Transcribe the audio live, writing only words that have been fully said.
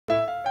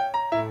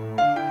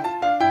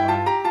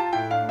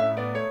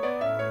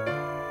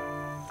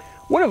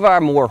One of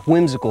our more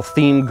whimsical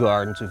themed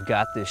gardens we've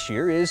got this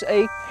year is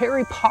a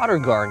Harry Potter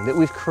garden that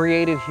we've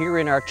created here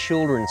in our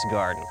children's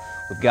garden.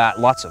 We've got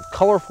lots of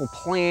colorful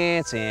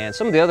plants and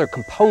some of the other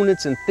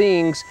components and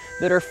things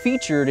that are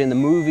featured in the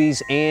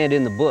movies and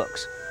in the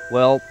books.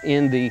 Well,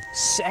 in the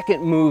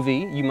second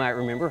movie, you might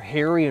remember,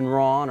 Harry and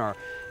Ron are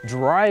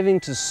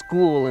driving to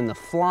school in the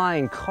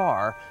flying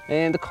car,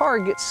 and the car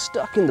gets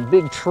stuck in the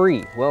big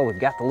tree. Well, we've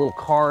got the little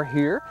car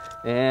here,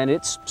 and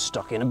it's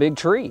stuck in a big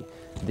tree.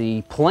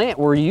 The plant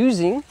we're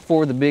using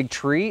for the big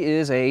tree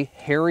is a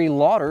Harry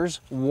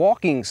Lauder's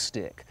walking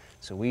stick.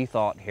 So we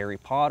thought Harry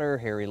Potter,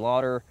 Harry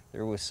Lauder,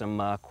 there was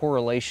some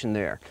correlation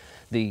there.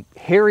 The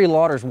Harry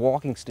Lauder's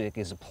walking stick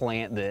is a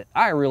plant that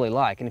I really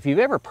like, and if you've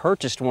ever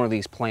purchased one of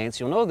these plants,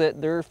 you'll know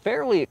that they're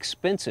fairly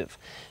expensive,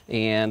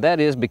 and that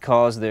is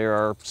because they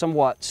are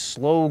somewhat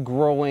slow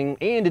growing,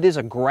 and it is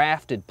a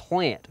grafted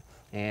plant.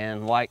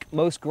 And like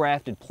most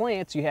grafted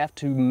plants, you have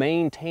to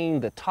maintain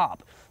the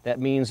top. That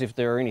means if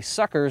there are any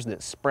suckers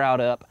that sprout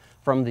up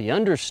from the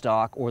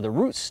understock or the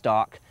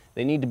rootstock,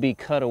 they need to be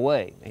cut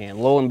away. And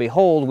lo and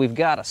behold, we've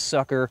got a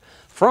sucker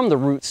from the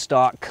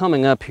rootstock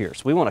coming up here.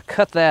 So we want to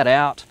cut that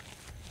out.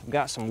 We've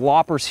got some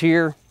loppers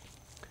here.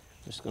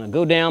 I'm just going to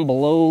go down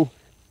below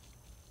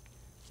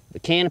the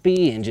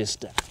canopy and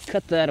just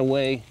cut that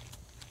away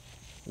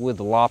with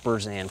the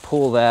loppers and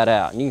pull that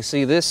out. And you can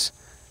see this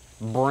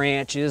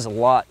branch is a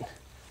lot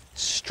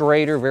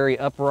straighter, very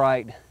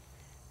upright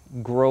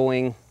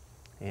growing,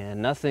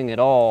 and nothing at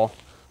all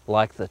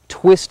like the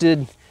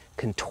twisted,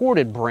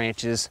 contorted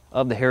branches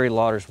of the Harry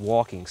Lauder's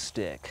walking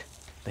stick.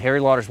 The Harry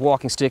Lauder's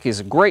walking stick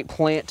is a great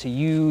plant to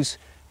use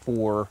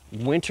for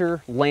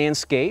winter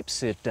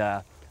landscapes. It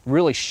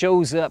really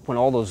shows up when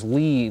all those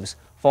leaves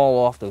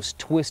fall off those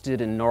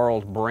twisted and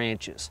gnarled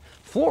branches.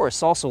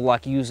 Florists also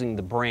like using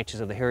the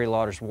branches of the Harry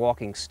Lauder's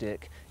walking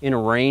stick in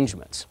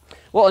arrangements.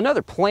 Well,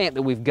 another plant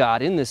that we've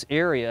got in this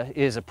area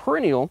is a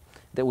perennial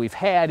that we've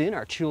had in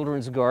our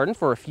children's garden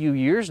for a few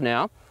years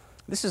now.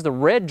 This is the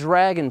red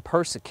dragon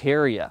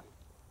persicaria.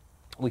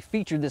 We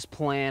featured this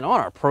plant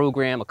on our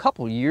program a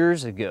couple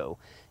years ago,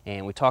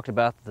 and we talked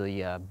about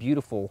the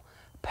beautiful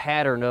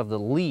pattern of the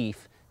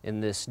leaf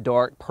in this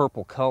dark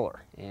purple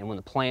color. And when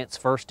the plants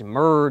first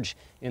emerge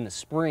in the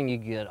spring, you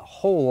get a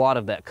whole lot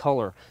of that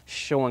color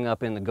showing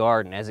up in the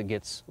garden. As it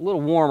gets a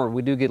little warmer,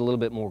 we do get a little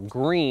bit more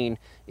green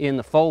in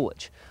the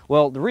foliage.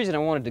 Well, the reason I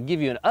wanted to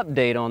give you an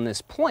update on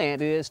this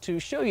plant is to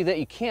show you that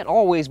you can't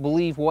always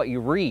believe what you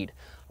read.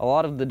 A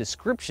lot of the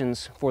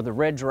descriptions for the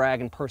red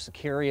dragon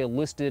persicaria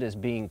listed as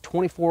being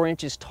 24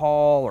 inches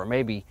tall or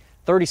maybe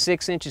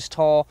 36 inches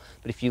tall,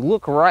 but if you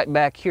look right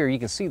back here, you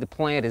can see the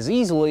plant is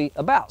easily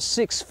about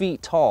 6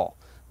 feet tall.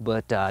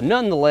 But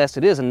nonetheless,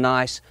 it is a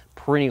nice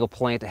perennial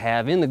plant to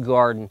have in the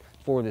garden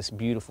for this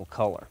beautiful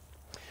color.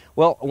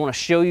 Well, I want to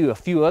show you a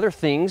few other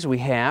things we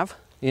have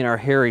in our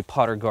Harry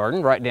Potter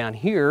garden. Right down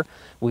here,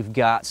 we've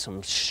got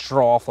some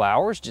straw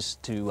flowers,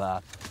 just to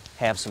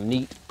have some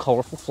neat,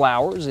 colorful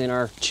flowers in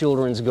our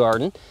children's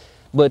garden.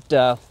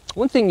 But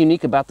one thing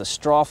unique about the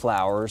straw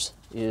flowers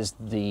is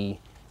the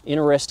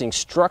interesting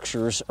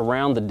structures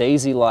around the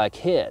daisy-like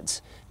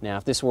heads. Now,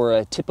 if this were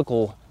a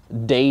typical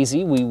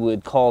daisy, we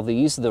would call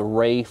these the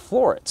ray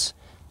florets.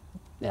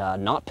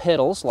 Not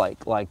petals like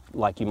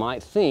you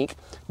might think,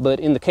 but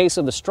in the case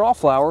of the straw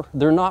flower,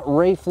 they're not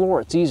ray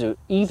florets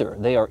either.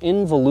 They are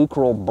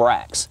involucral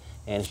bracts.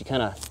 And if you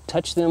kind of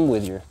touch them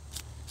with your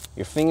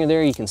finger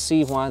there, you can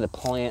see why the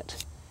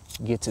plant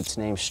gets its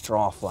name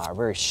straw flower.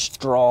 Very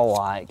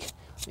straw-like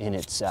in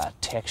its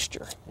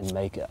texture and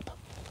makeup.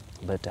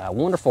 But a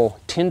wonderful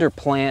tender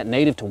plant,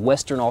 native to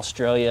Western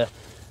Australia.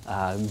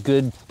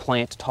 Good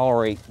plant to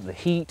tolerate the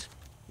heat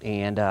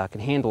and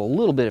can handle a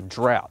little bit of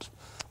drought.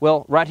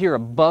 Well, right here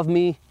above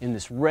me in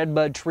this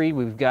redbud tree,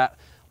 we've got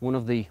one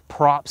of the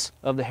props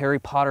of the Harry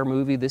Potter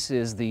movie. This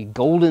is the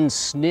golden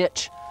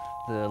snitch,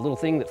 the little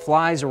thing that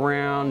flies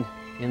around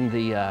in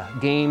the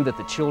game that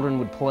the children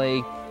would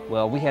play.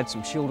 Well, we had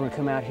some children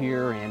come out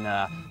here and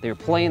they were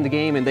playing the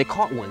game and they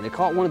caught one. They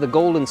caught one of the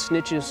golden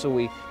snitches, so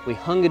we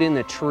hung it in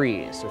the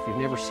tree. So if you've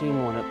never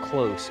seen one up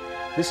close,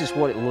 this is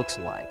what it looks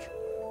like.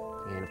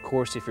 And of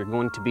course, if you're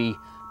going to be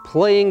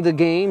playing the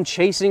game,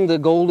 chasing the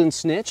golden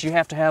snitch, you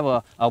have to have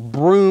a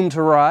broom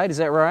to ride, is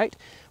that right?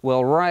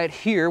 Well, right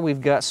here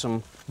we've got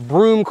some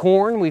broom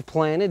corn we've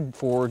planted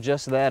for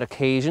just that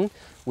occasion.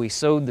 We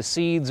sowed the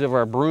seeds of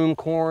our broom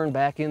corn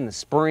back in the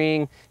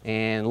spring,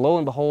 and lo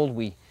and behold,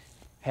 we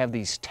have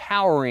these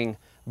towering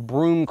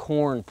broom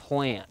corn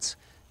plants.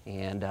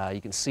 And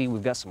you can see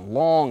we've got some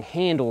long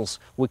handles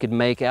we could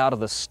make out of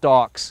the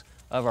stalks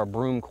of our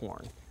broom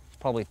corn.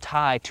 Probably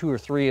tie 2 or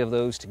 3 of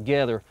those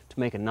together to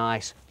make a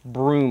nice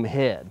broom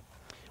head.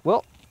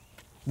 Well,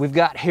 we've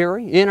got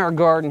Harry in our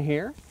garden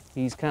here.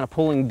 He's kind of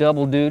pulling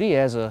double duty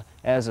as a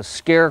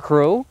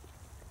scarecrow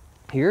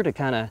here to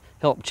kind of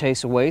help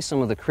chase away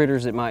some of the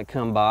critters that might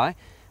come by.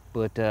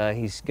 But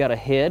he's got a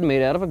head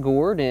made out of a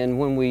gourd, and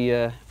when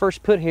we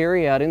first put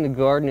Harry out in the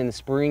garden in the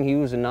spring, he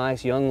was a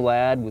nice young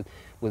lad with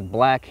with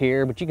black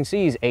hair, but you can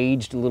see he's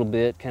aged a little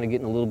bit, kind of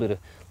getting a little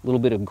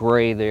bit of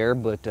gray there,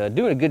 but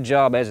doing a good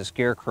job as a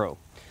scarecrow.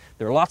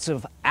 There are lots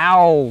of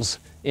owls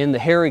in the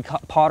Harry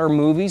Potter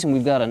movies, and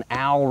we've got an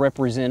owl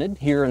represented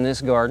here in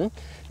this garden.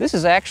 This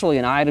is actually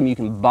an item you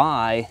can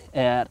buy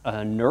at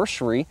a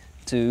nursery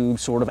to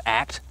sort of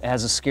act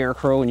as a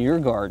scarecrow in your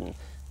garden.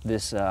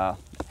 This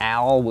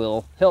owl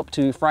will help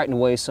to frighten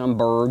away some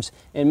birds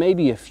and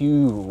maybe a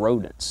few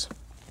rodents.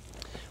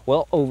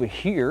 Well, over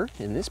here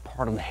in this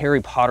part of the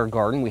Harry Potter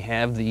garden, we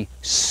have the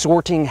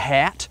sorting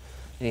hat,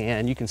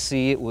 and you can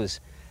see it was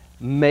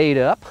made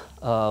up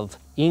of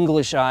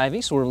English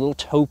ivy, sort of a little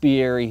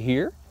topiary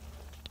here,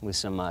 with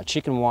some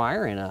chicken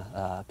wire and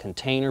a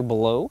container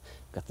below.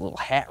 Got the little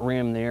hat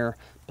rim there,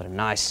 but a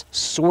nice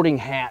sorting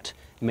hat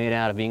made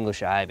out of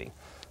English ivy.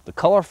 The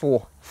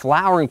colorful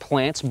flowering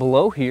plants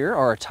below here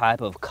are a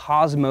type of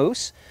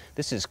cosmos.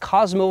 This is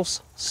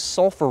Cosmos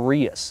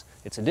sulphureus.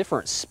 It's a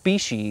different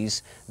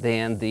species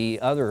than the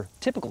other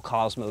typical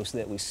cosmos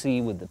that we see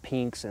with the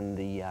pinks and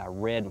the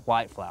red and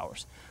white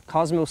flowers.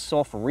 Cosmos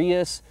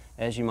sulphureus,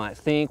 as you might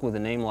think, with a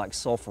name like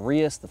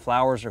sulphureus, the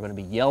flowers are going to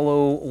be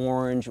yellow,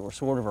 orange, or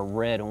sort of a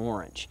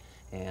red-orange.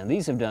 And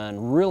these have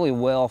done really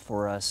well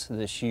for us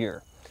this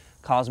year.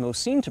 Cosmos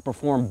seem to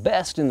perform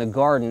best in the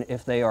garden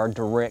if they are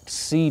direct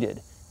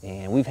seeded.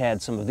 And we've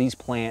had some of these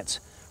plants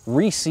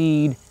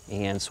reseed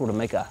and sort of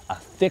make a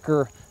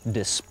thicker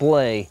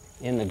display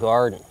in the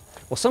garden.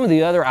 Well, some of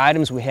the other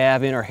items we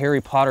have in our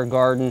Harry Potter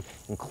garden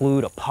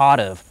include a pot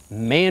of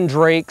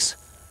mandrakes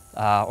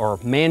or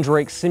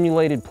mandrake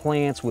simulated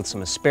plants with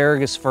some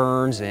asparagus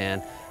ferns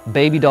and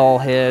baby doll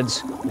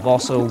heads. We've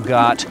also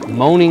got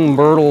Moaning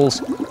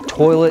Myrtle's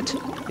toilet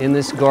in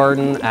this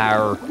garden,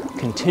 our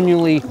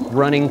continually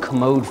running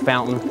commode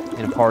fountain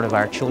in a part of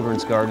our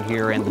children's garden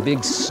here, and the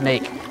big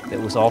snake that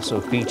was also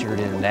featured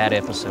in that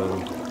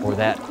episode, or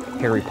that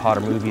Harry Potter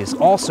movie, is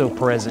also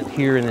present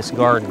here in this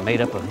garden,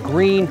 made up of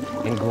green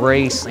and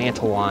gray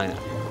Santolina.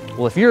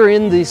 Well, if you're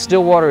in the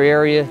Stillwater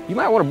area, you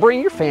might want to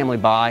bring your family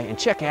by and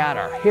check out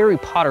our Harry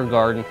Potter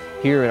garden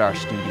here at our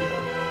studio.